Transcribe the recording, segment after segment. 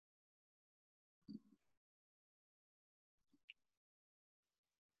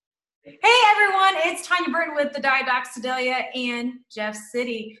Hey everyone, it's Tanya Burton with the Diet Doc Sedalia and Jeff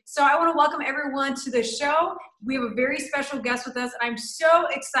City. So I want to welcome everyone to the show. We have a very special guest with us, and I'm so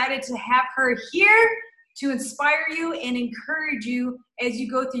excited to have her here to inspire you and encourage you as you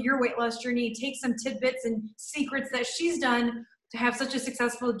go through your weight loss journey. Take some tidbits and secrets that she's done to have such a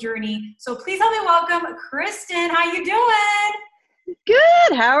successful journey. So please help me welcome Kristen. How you doing?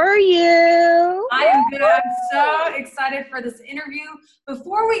 Good. How are you? I am good. I'm so excited for this interview.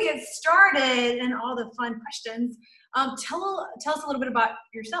 Before we get started and all the fun questions, tell us a little bit about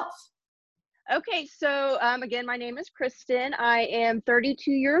yourself. Okay, so again, my name is Kristen. I am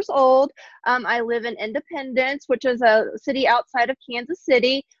 32 years old. I live in Independence, which is a city outside of Kansas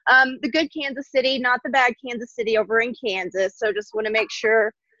City. The good Kansas City, not the bad Kansas City over in Kansas. So just want to make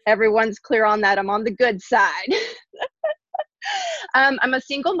sure everyone's clear on that. I'm on the good side. I'm a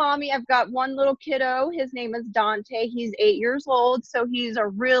single mommy. I've got one little kiddo. His name is Dante. He's 8 years old, so he's a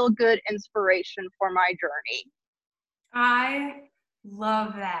real good inspiration for my journey. I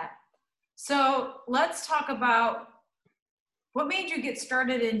love that. So let's talk about what made you get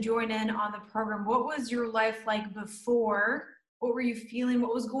started and join in on the program. What was your life like before? What were you feeling?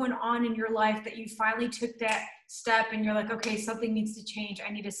 What was going on in your life that you finally took that step and you're like, okay, something needs to change.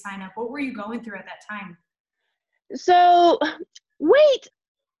 I need to sign up. What were you going through at that time? So weight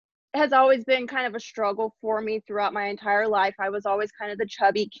has always been kind of a struggle for me throughout my entire life. I was always kind of the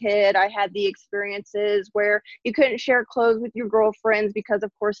chubby kid. I had the experiences where you couldn't share clothes with your girlfriends because,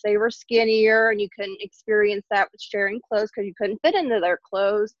 of course, they were skinnier, and you couldn't experience that with sharing clothes because you couldn't fit into their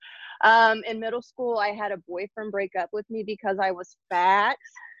clothes. In middle school, I had a boyfriend break up with me because I was fat.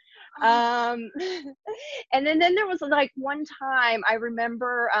 um and then there was like one time I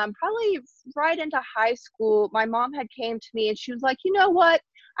remember, probably right into high school, my mom had came to me and she was like, you know what,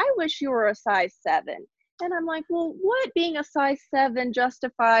 I wish you were a size 7. And I'm like, well, what, being a size 7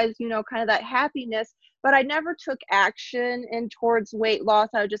 justifies, kind of that happiness? But I never took action in towards weight loss.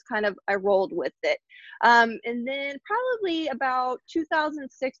 I just kind of, I rolled with it. And then probably about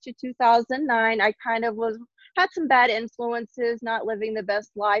 2006 to 2009, I kind of had some bad influences, not living the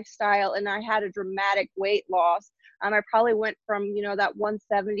best lifestyle, and I had a dramatic weight loss. I probably went from, that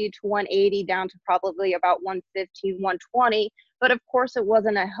 170 to 180 down to probably about 115, 120. But of course, it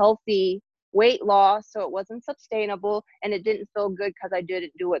wasn't a healthy weight loss, so it wasn't sustainable, and it didn't feel good because I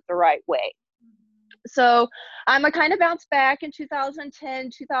didn't do it the right way. So I kind of bounced back in 2010,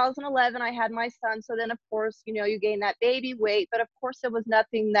 2011. I had my son. So then, of course, you gain that baby weight. But of course, it was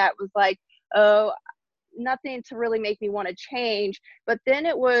nothing that was like, oh, nothing to really make me want to change. But then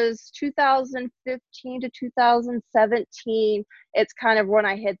it was 2015 to 2017. It's kind of when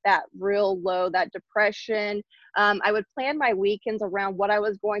I hit that real low, that depression. I would plan my weekends around what I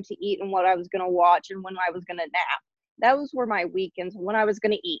was going to eat and what I was going to watch and when I was going to nap. That was where my weekends, when I was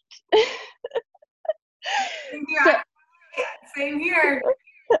going to eat. Same here. Same here.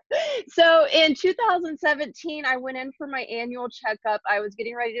 So in 2017, I went in for my annual checkup. I was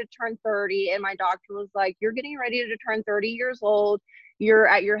getting ready to turn 30, and my doctor was like, you're getting ready to turn 30 years old. You're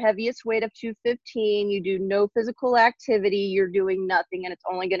at your heaviest weight of 215. You do no physical activity. You're doing nothing, and it's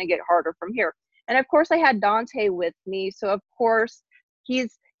only going to get harder from here. And of course, I had Dante with me. So, of course,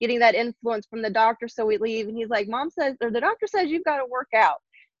 he's getting that influence from the doctor. So we leave, and he's like, Mom says, or the doctor says, you've got to work out.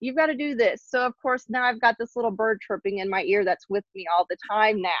 You've got to do this. So of course, now I've got this little bird chirping in my ear that's with me all the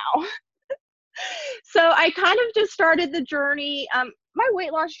time now. So I kind of just started the journey. My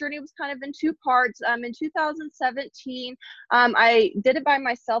weight loss journey was kind of in two parts. In 2017, I did it by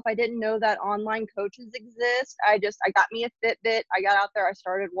myself. I didn't know that online coaches exist. I got me a Fitbit. I got out there, I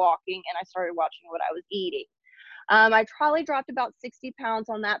started walking, and I started watching what I was eating. I probably dropped about 60 pounds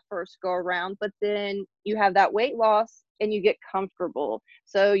on that first go around, but then you have that weight loss and you get comfortable.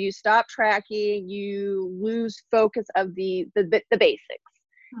 So you stop tracking, you lose focus of the basics.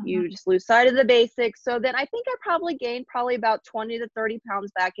 You just lose sight of the basics. So then I think I probably gained about 20 to 30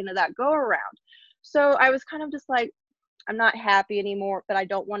 pounds back into that go around. So I was kind of just like, I'm not happy anymore, but I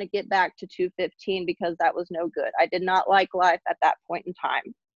don't want to get back to 215 because that was no good. I did not like life at that point in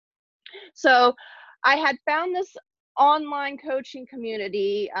time. So I had found this online coaching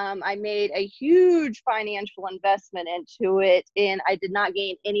community. I made a huge financial investment into it, and I did not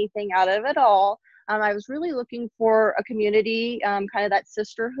gain anything out of it all. I was really looking for a community, kind of that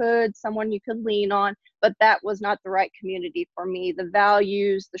sisterhood, someone you could lean on, but that was not the right community for me. The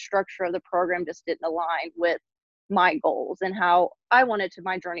values, the structure of the program just didn't align with my goals and how I wanted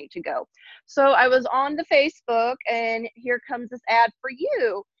my journey to go. So I was on the Facebook, and here comes this ad for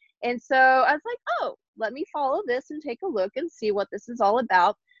you. And so I was like, oh, let me follow this and take a look and see what this is all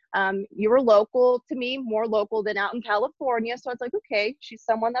about. You were local to me, more local than out in California. So I was like, okay, she's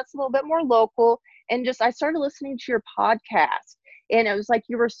someone that's a little bit more local. And just, I started listening to your podcast, and it was like,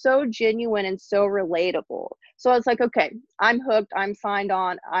 you were so genuine and so relatable. So I was like, okay, I'm hooked. I'm signed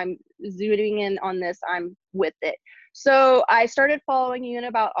on. I'm zooming in on this. I'm with it. So I started following you in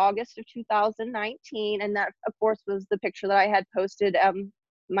about August of 2019. And that, of course, was the picture that I had posted.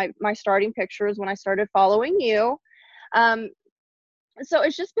 My starting pictures when I started following you. So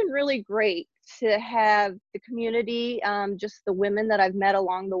it's just been really great to have the community, just the women that I've met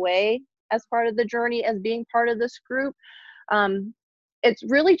along the way as part of the journey, as being part of this group. It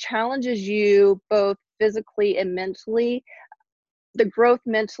really challenges you both physically and mentally. The growth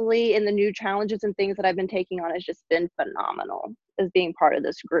mentally and the new challenges and things that I've been taking on has just been phenomenal as being part of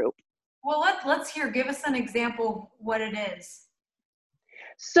this group. Well, let's give us an example what it is.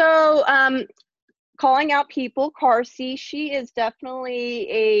 So, calling out people, Carsey, she is definitely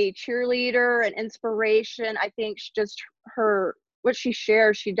a cheerleader, an inspiration. I think just what she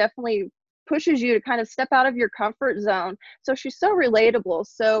shares, she definitely pushes you to kind of step out of your comfort zone. So she's so relatable.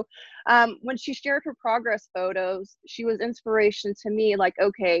 So when she shared her progress photos, she was inspiration to me, like,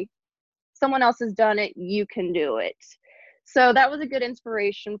 okay, someone else has done it, you can do it. So that was a good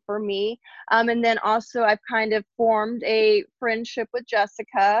inspiration for me. And then also I've kind of formed a friendship with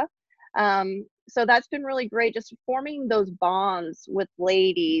Jessica. So that's been really great, just forming those bonds with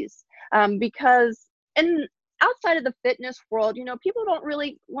ladies, because outside of the fitness world, people don't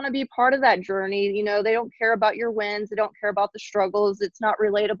really want to be part of that journey. They don't care about your wins. They don't care about the struggles. It's not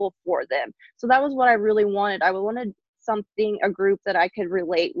relatable for them. So that was what I really wanted. I wanted a group that I could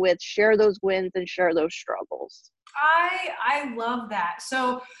relate with, share those wins and share those struggles. I love that.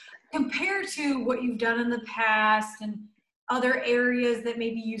 So compared to what you've done in the past and other areas that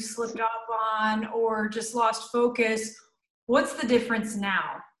maybe you slipped up on or just lost focus, what's the difference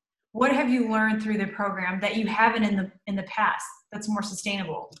now? What have you learned through the program that you haven't in the past that's more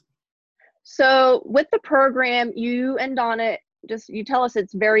sustainable? So with the program, you and Donna, you tell us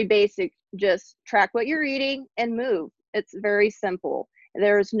it's very basic. Just track what you're eating and move. It's very simple.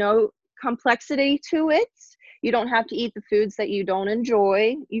 There's no complexity to it. You don't have to eat the foods that you don't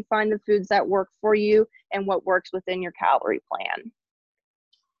enjoy. You find the foods that work for you and what works within your calorie plan.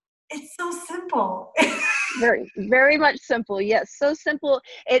 It's so simple. Very, very much simple. Yes, so simple.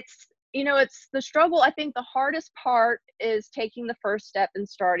 It's the struggle. I think the hardest part is taking the first step and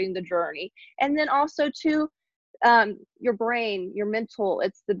starting the journey. And then also too, your brain, your mental,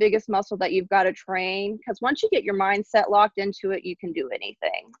 it's the biggest muscle that you've got to train, because once you get your mindset locked into it, you can do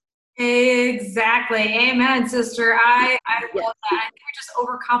anything. Exactly. Amen, sister. I love that. I think we just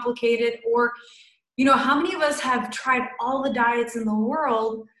overcomplicate it, or, how many of us have tried all the diets in the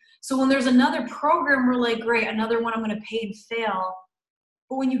world? So when there's another program, we're like, great, another one I'm going to pay and fail.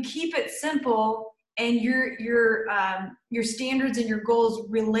 But when you keep it simple and your standards and your goals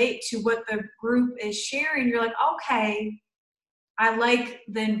relate to what the group is sharing, you're like, okay, I like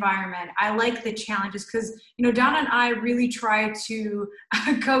the environment. I like the challenges, because, Donna and I really try to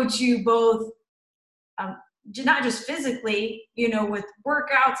coach you both, not just physically, with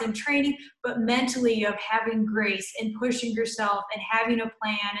workouts and training, but mentally, of having grace and pushing yourself and having a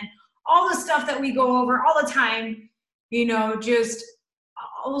plan and all the stuff that we go over all the time, just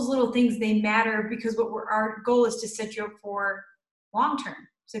all those little things, they matter, because our goal is to set you up for long-term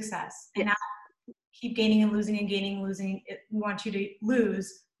success. And not keep gaining and losing and gaining and losing. We want you to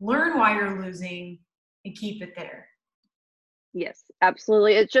lose, learn why you're losing, and keep it there. Yes,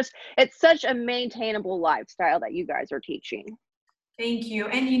 absolutely. It's such a maintainable lifestyle that you guys are teaching. Thank you.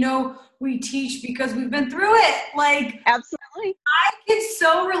 And we teach because we've been through it. Like, absolutely. I can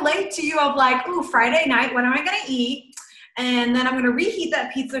so relate to you of like, ooh, Friday night, what am I going to eat? And then I'm going to reheat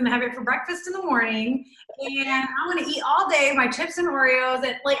that pizza and have it for breakfast in the morning. And I'm going to eat all day my chips and Oreos.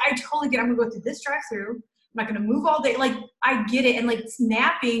 And like, I totally get it. I'm going to go through this drive-through. I'm not going to move all day. Like, I get it. And like,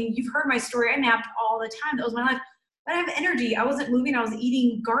 napping, you've heard my story. I napped all the time. That was my life. But I have energy. I wasn't moving. I was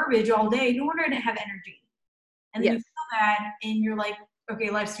eating garbage all day. No wonder I didn't have energy. And then you feel bad and you're like, okay,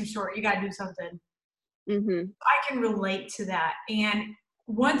 life's too short. You got to do something. Mm-hmm. I can relate to that. And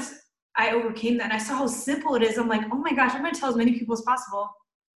once I overcame that and I saw how simple it is, I'm like, oh my gosh, I'm going to tell as many people as possible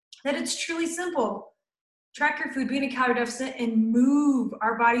that it's truly simple. Track your food, be in a calorie deficit, and move.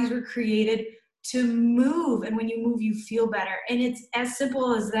 Our bodies were created to move. And when you move, you feel better. And it's as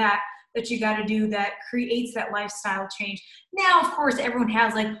simple as that you got to do, that creates that lifestyle change. Now, of course, everyone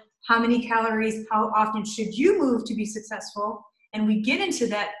has like, how many calories, how often should you move to be successful? And we get into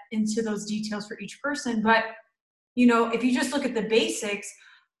those details for each person. But, if you just look at the basics,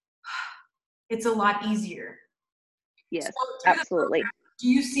 it's a lot easier. Yes, absolutely. do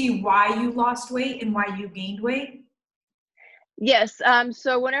you see why you lost weight and why you gained weight? Yes.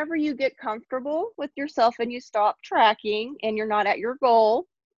 So whenever you get comfortable with yourself and you stop tracking and you're not at your goal,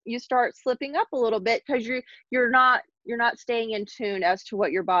 you start slipping up a little bit because you're not staying in tune as to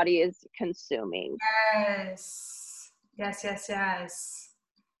what your body is consuming. Yes. Yes, yes, yes.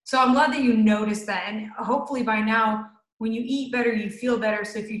 So I'm glad that you noticed that. And hopefully by now, when you eat better, you feel better.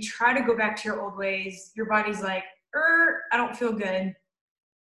 So if you try to go back to your old ways, your body's like, I don't feel good.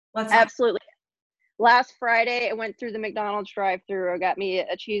 Let's not. Absolutely. Last Friday, I went through the McDonald's drive-through. I got me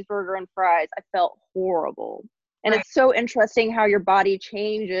a cheeseburger and fries. I felt horrible. And Right. it's so interesting how your body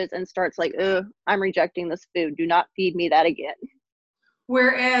changes and starts like, ugh, I'm rejecting this food. Do not feed me that again.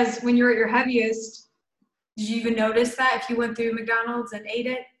 Whereas when you're at your heaviest, did you even notice that if you went through McDonald's and ate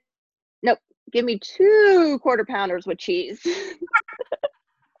it? Nope. Give me 2 quarter pounders with cheese.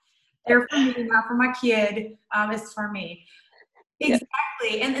 They're for me, not for my kid. It's for me. Yes.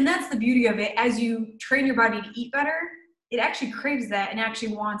 Exactly. And that's the beauty of it. As you train your body to eat better, it actually craves that and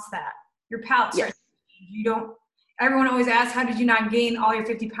actually wants that. Your palate Yes. starts to change. You don't, everyone always asks, how did you not gain all your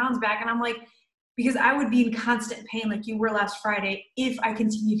 50 pounds back? And I'm like, because I would be in constant pain like you were last Friday if I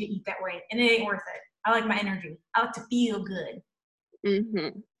continue to eat that way. And it ain't worth it. I like my energy. I like to feel good.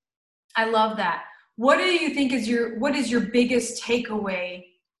 Mm-hmm. I love that. What do you think is what is your biggest takeaway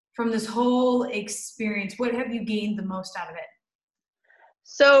from this whole experience? What have you gained the most out of it?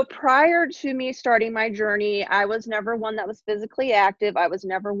 So prior to me starting my journey, I was never one that was physically active. I was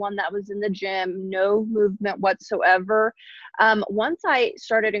never one that was in the gym, no movement whatsoever. Once I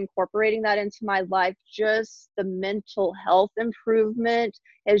started incorporating that into my life, just the mental health improvement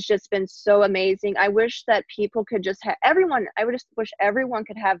has just been so amazing. I wish that people could just have everyone, I would just wish everyone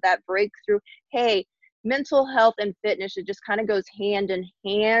could have that breakthrough. Hey, mental health and fitness, it just kind of goes hand in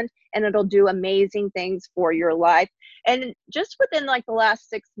hand and it'll do amazing things for your life. And just within like the last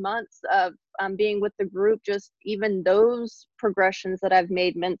 6 months of being with the group, just even those progressions that I've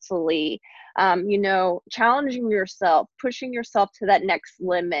made mentally, challenging yourself, pushing yourself to that next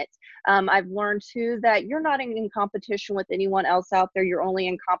limit. I've learned too that you're not in competition with anyone else out there. You're only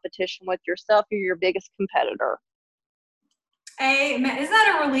in competition with yourself. You're your biggest competitor. Hey, man, is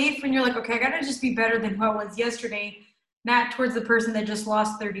that a relief when you're like, okay, I gotta just be better than who I was yesterday, not towards the person that just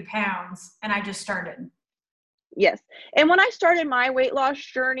lost 30 pounds and I just started? Yes. And when I started my weight loss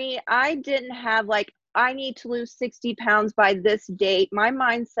journey, I didn't have like, I need to lose 60 pounds by this date. My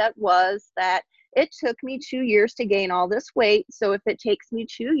mindset was that it took me 2 years to gain all this weight. So if it takes me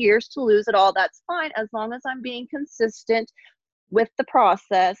 2 years to lose it all, that's fine. As long as I'm being consistent with the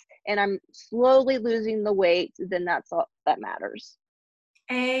process and I'm slowly losing the weight, then that's all that matters.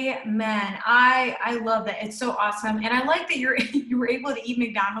 Amen. I love that. It's so awesome. And I like that you were able to eat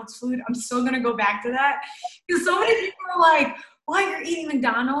McDonald's food. I'm still gonna go back to that. Because so many people are like, why you're eating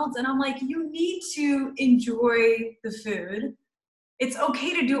McDonald's? And I'm like, you need to enjoy the food. It's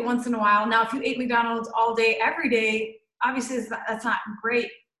okay to do it once in a while. Now, if you ate McDonald's all day, every day, obviously that's not great.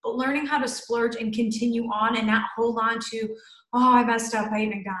 But learning how to splurge and continue on and not hold on to, oh, I messed up, I ate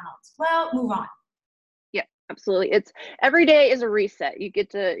McDonald's. Well, move on. Yeah, absolutely. It's every day is a reset. You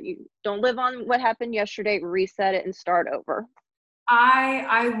don't live on what happened yesterday, reset it and start over.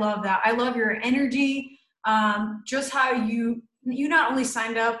 I love that. I love your energy. Just how you not only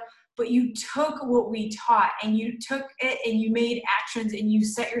signed up, but you took what we taught and you took it and you made actions and you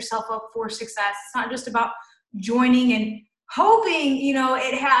set yourself up for success. It's not just about joining and hoping,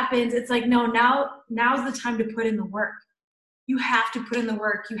 it happens. It's like, no, now's the time to put in the work. You have to put in the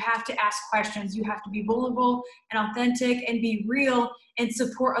work. You have to ask questions. You have to be vulnerable and authentic and be real and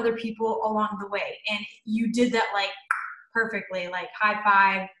support other people along the way. And you did that like perfectly, like high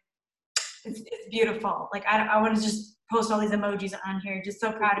five. It's beautiful. Like I want to just post all these emojis on here. Just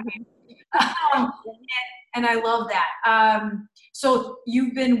so proud of you. Um, and I love that. So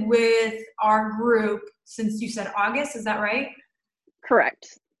you've been with our group since you said August, is that right?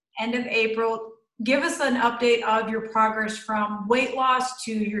 Correct. End of April. Give us an update of your progress from weight loss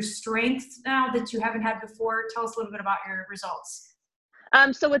to your strength now that you haven't had before. Tell us a little bit about your results.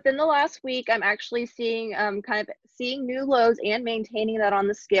 So within the last week, I'm actually seeing kind of seeing new lows and maintaining that on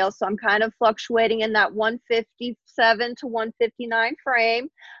the scale. So I'm kind of fluctuating in that 157 to 159 frame.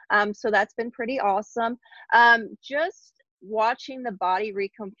 So that's been pretty awesome. Just watching the body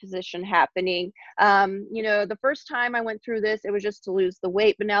recomposition happening. The first time I went through this, it was just to lose the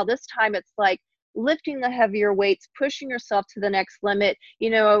weight, but now this time it's like lifting the heavier weights, pushing yourself to the next limit,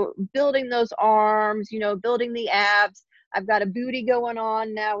 building those arms, building the abs. I've got a booty going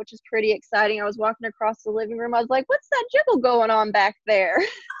on now, which is pretty exciting. I was walking across the living room. I was like, what's that jiggle going on back there?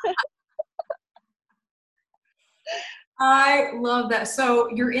 I love that. So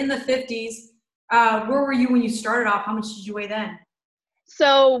you're in the 50s. Where were you when you started off? How much did you weigh then?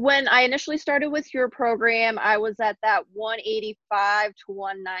 So when I initially started with your program, I was at that 185 to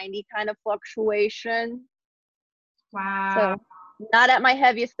 190 kind of fluctuation. Wow. So not at my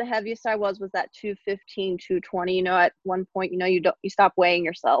heaviest. The heaviest I was that 215, 220. At one point, you stop weighing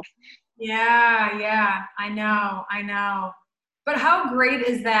yourself. Yeah, yeah, I know, I know. But how great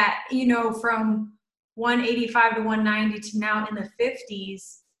is that, from 185 to 190 to now in the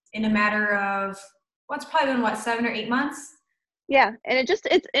 50s in a matter of what's probably been what, 7 or 8 months? Yeah, and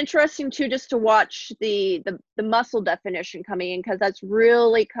it's interesting too just to watch the muscle definition coming in because that's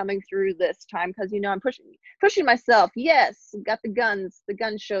really coming through this time because I'm pushing myself. Yes, got the gun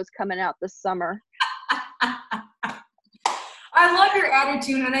shows coming out this summer. I love your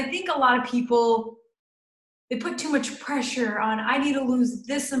attitude, and I think a lot of people they put too much pressure on I need to lose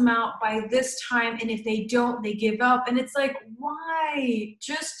this amount by this time, and if they don't, they give up. And it's like, why?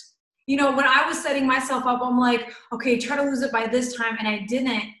 Just when I was setting myself up, I'm like, okay, try to lose it by this time, and I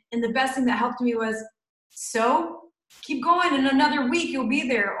didn't. And the best thing that helped me was, so keep going. In another week, you'll be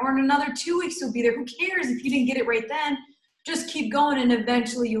there, or in another 2 weeks, you'll be there. Who cares if you didn't get it right then? Just keep going, and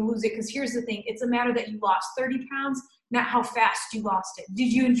eventually you'll lose it. Because here's the thing: it's a matter that you lost 30 pounds, not how fast you lost it.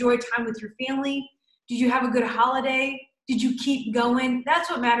 Did you enjoy time with your family? Did you have a good holiday? Did you keep going? That's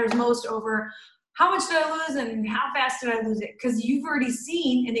what matters most over how much did I lose and how fast did I lose it? Because you've already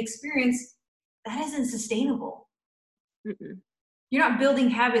seen and experienced that isn't sustainable. Mm-mm. You're not building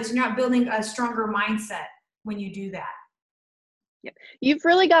habits. You're not building a stronger mindset when you do that. Yep. You've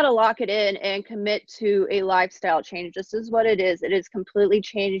really got to lock it in and commit to a lifestyle change. This is what it is. It is completely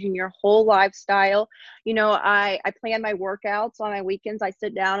changing your whole lifestyle. I plan my workouts on my weekends. I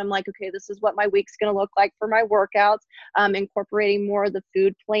sit down. I'm like, okay, this is what my week's going to look like for my workouts. Incorporating more of the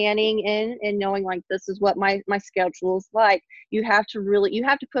food planning in and knowing like this is what my schedule is like. You have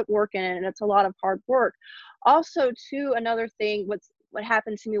to put work in it, and it's a lot of hard work. Also, too, another thing, what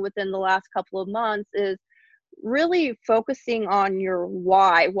happened to me within the last couple of months is really focusing on your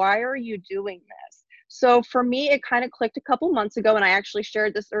why. Why are you doing this? So for me, it kind of clicked a couple months ago, and I actually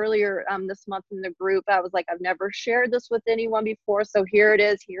shared this earlier this month in the group. I was like, I've never shared this with anyone before, so here it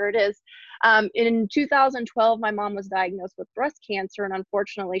is. Here it is. In 2012, my mom was diagnosed with breast cancer, and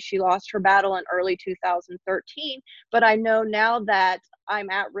unfortunately, she lost her battle in early 2013. But I know now that I'm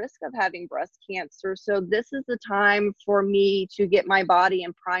at risk of having breast cancer, so this is the time for me to get my body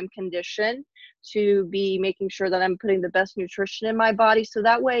in prime condition to be making sure that I'm putting the best nutrition in my body. So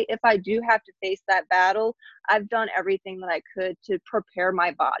that way, if I do have to face that battle, I've done everything that I could to prepare my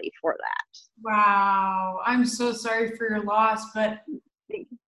body for that. Wow. I'm so sorry for your loss, but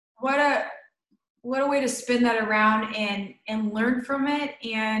what a way to spin that around and learn from it.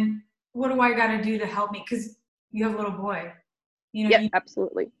 And what do I got to do to help me? Because you have a little boy. Yep, You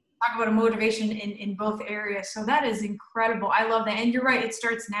absolutely. talk about a motivation in both areas. So that is incredible. I love that. And you're right. It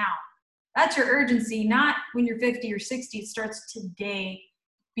starts now. That's your urgency, not when you're 50 or 60. It starts today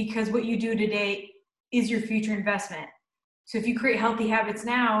because what you do today is your future investment. So if you create healthy habits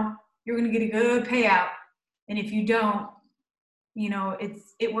now, you're going to get a good payout. And if you don't,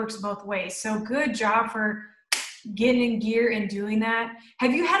 it works both ways. So good job for getting in gear and doing that.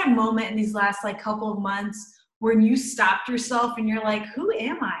 Have you had a moment in these last couple of months when you stopped yourself and you're like, who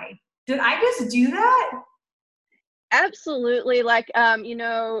am I? Did I just do that? Absolutely.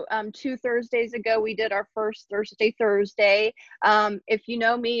 2 Thursdays ago, we did our first Thursday. If you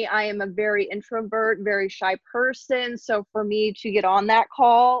know me, I am a very introvert, very shy person. So for me to get on that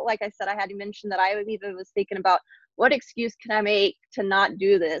call, like I said, I had to mention that I even was thinking about what excuse can I make to not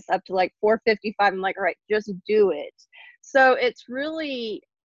do this up to 4:55. I'm like, all right, just do it. So it's really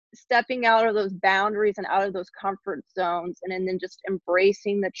stepping out of those boundaries and out of those comfort zones and then just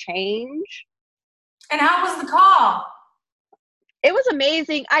embracing the change. And how was the call? It was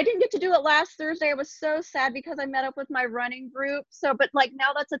amazing. I didn't get to do it last Thursday. I was so sad because I met up with my running group. So, but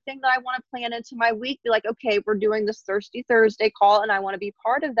now that's a thing that I want to plan into my week. Be like, okay, we're doing this Thirsty Thursday call and I want to be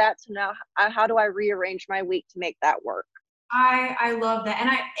part of that. So now how do I rearrange my week to make that work? I love that.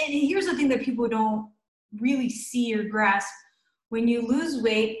 And here's the thing that people don't really see or grasp. When you lose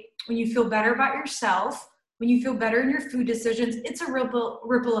weight, when you feel better about yourself, when you feel better in your food decisions, it's a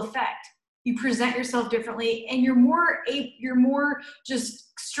ripple effect. You present yourself differently and you're more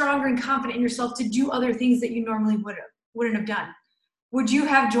just stronger and confident in yourself to do other things that you normally wouldn't have done. Would you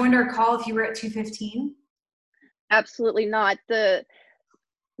have joined our call if you were at 215? Absolutely not. The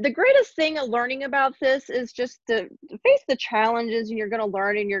greatest thing of learning about this is just to face the challenges, and you're going to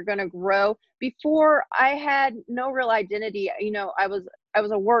learn and you're going to grow. Before, I had no real identity. I was I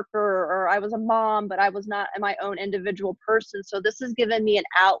was a worker or I was a mom, but I was not my own individual person. So this has given me an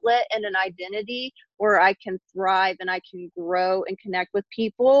outlet and an identity where I can thrive and I can grow and connect with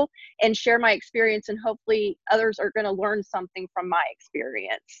people and share my experience. And hopefully others are going to learn something from my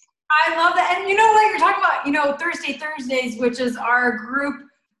experience. I love that. And you know what? You're talking about, Thursdays, which is our group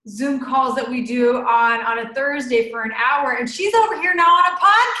Zoom calls that we do on a Thursday for an hour. And she's over here now on a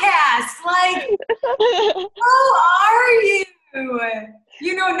podcast. Like, who are you? Now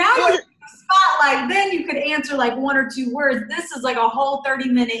you get the spotlight. Then you could answer like one or two words. This is like a whole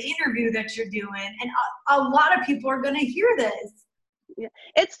 30-minute interview that you're doing. And a lot of people are going to hear this. Yeah.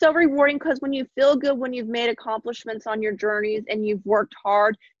 It's so rewarding because when you feel good, when you've made accomplishments on your journeys and you've worked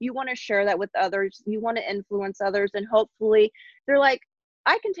hard, you want to share that with others. You want to influence others. And hopefully they're like,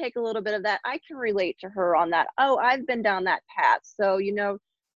 I can take a little bit of that. I can relate to her on that. Oh, I've been down that path. So,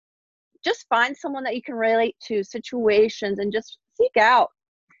 just find someone that you can relate to, situations, and just seek out.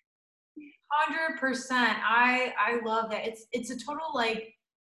 100%. I love that. It's a total like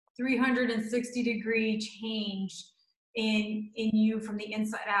 360-degree change in you from the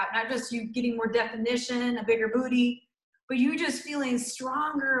inside out. Not just you getting more definition, a bigger booty, but you just feeling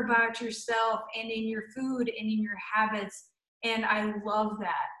stronger about yourself and in your food and in your habits. And I love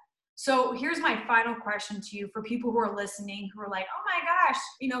that. So here's my final question to you for people who are listening, who are like, oh my gosh,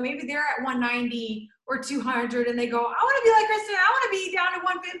 maybe they're at 190 or 200 and they go, I want to be like Kristen. I want to be down to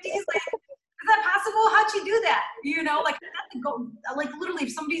 150s. Like, is that possible? How'd you do that? Like literally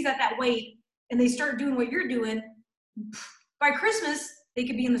if somebody's at that weight and they start doing what you're doing, by Christmas, they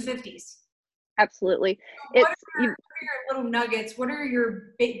could be in the 50s. Absolutely. What are your little nuggets? What are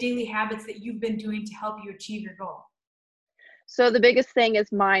your daily habits that you've been doing to help you achieve your goal? So the biggest thing is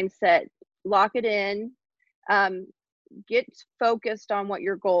mindset. Lock it in. Get focused on what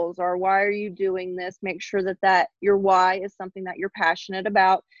your goals are. Why are you doing this? Make sure that your why is something that you're passionate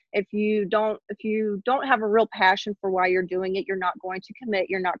about. If you don't have a real passion for why you're doing it, you're not going to commit.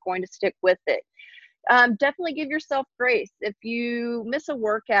 You're not going to stick with it. Definitely give yourself grace. If you miss a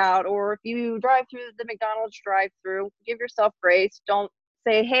workout or if you drive through the McDonald's drive-through, give yourself grace. Don't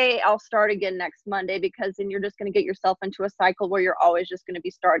say, hey, I'll start again next Monday, because then you're just going to get yourself into a cycle where you're always just going to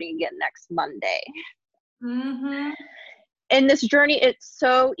be starting again next Monday. Mm-hmm. And this journey, it's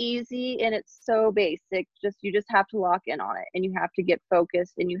so easy and it's so basic. You just have to lock in on it, and you have to get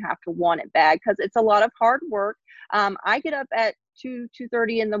focused, and you have to want it bad, because it's a lot of hard work. I get up at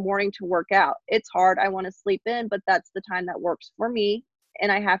 2:30 in the morning to work out. It's hard. I want to sleep in, but that's the time that works for me.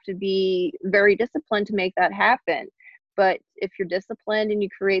 And I have to be very disciplined to make that happen. But if you're disciplined and you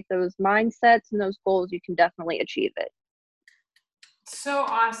create those mindsets and those goals, you can definitely achieve it. So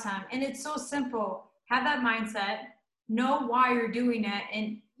awesome. And it's so simple. Have that mindset, know why you're doing it.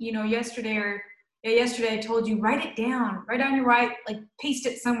 And, yesterday I told you, write it down, write down your why, like paste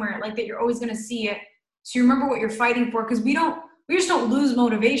it somewhere, like that you're always going to see it. So you remember what you're fighting for. Because we just don't lose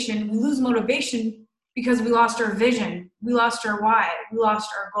motivation. We lose motivation because we lost our vision. We lost our why. We lost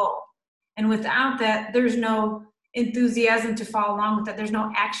our goal. And without that, there's no enthusiasm to follow along with that. There's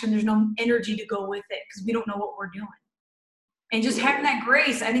no action. There's no energy to go with it because we don't know what we're doing. And just having that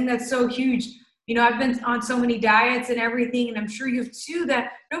grace, I think that's so huge. I've been on so many diets and everything, and I'm sure you have too,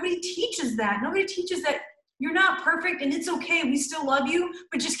 that nobody teaches that. Nobody teaches that you're not perfect and it's okay. We still love you,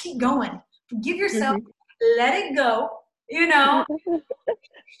 but just keep going. Forgive yourself. Mm-hmm. Let it go,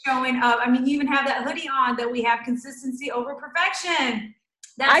 showing up. I mean, you even have that hoodie on that we have consistency over perfection.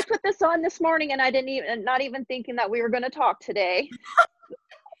 I put this on this morning and not even thinking that we were going to talk today.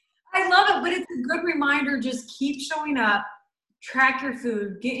 I love it, but it's a good reminder. Just keep showing up, track your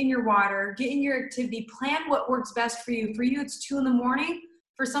food, get in your water, get in your activity, plan what works best for you. For you, it's 2 a.m.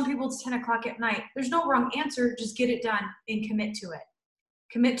 For some people, it's 10 o'clock at night. There's no wrong answer. Just get it done and commit to it.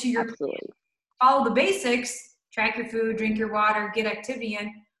 Commit to your Absolutely. Plan. Follow the basics, track your food, drink your water, get activity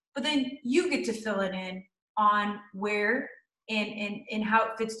in, but then you get to fill it in on where and how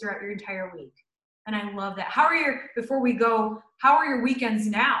it fits throughout your entire week. And I love that. Before we go, how are your weekends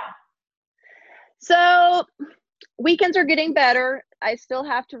now? So weekends are getting better. I still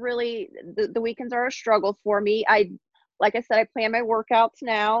have to the weekends are a struggle for me. Like I said, I plan my workouts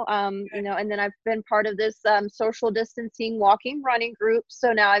now, and then I've been part of this social distancing walking running group.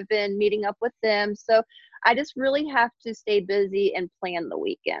 So now I've been meeting up with them. So I just really have to stay busy and plan the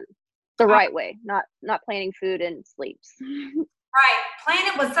weekend the right way, not planning food and sleeps. Right. Plan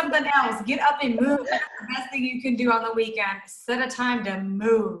it with something else. Get up and move. That's the best thing you can do on the weekend. Set a time to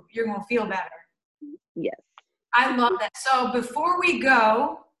move. You're going to feel better. Yes. I love that. So before we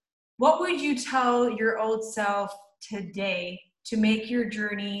go, what would you tell your old self today to make your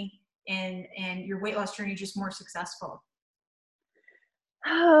journey and your weight loss journey just more successful?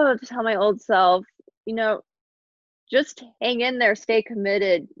 Oh, to tell my old self, you know, just hang in there, stay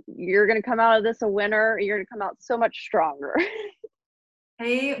committed. You're going to come out of this a winner. You're going to come out so much stronger.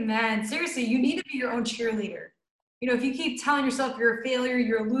 Amen. Seriously, you need to be your own cheerleader. If you keep telling yourself you're a failure,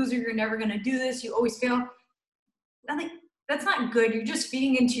 you're a loser, you're never going to do this, you always fail, I think that's not good. You're just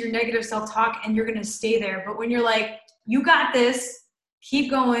feeding into your negative self-talk and you're going to stay there. But when you're like, you got this,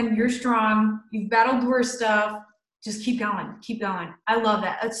 keep going, you're strong, you've battled worse stuff, just keep going, keep going. I love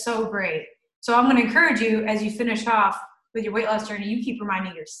that. That's so great. So I'm going to encourage you as you finish off with your weight loss journey, you keep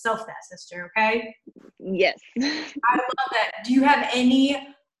reminding yourself that, sister, okay? Yes. I love that. Do you have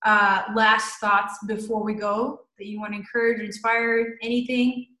any last thoughts before we go that you want to encourage, inspire,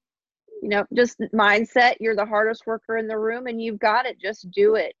 anything? Just mindset. You're the hardest worker in the room and you've got it. Just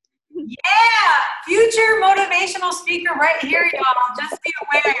do it. Yeah, future motivational speaker right here, y'all. Just be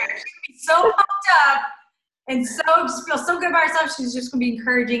aware. She's gonna be so pumped up and just feel so good about herself. She's just gonna be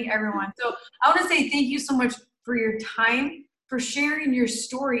encouraging everyone. So I want to say thank you so much for your time, for sharing your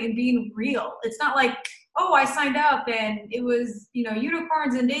story and being real. It's not like, oh, I signed up and it was,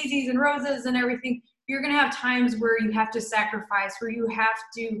 unicorns and daisies and roses and everything. You're gonna have times where you have to sacrifice, where you have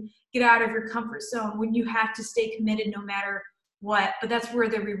to get out of your comfort zone, when you have to stay committed no matter what, but that's where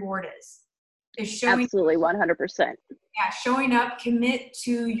the reward is showing. Absolutely, 100%. Showing up, commit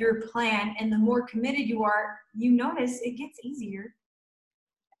to your plan, and the more committed you are, you notice it gets easier.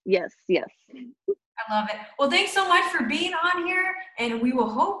 Yes. I love it. Well, thanks so much for being on here, and we will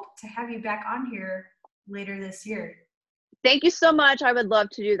hope to have you back on here later this year. Thank you so much. I would love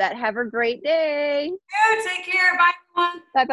to do that. Have a great day. Take care. Bye, everyone. Bye-bye.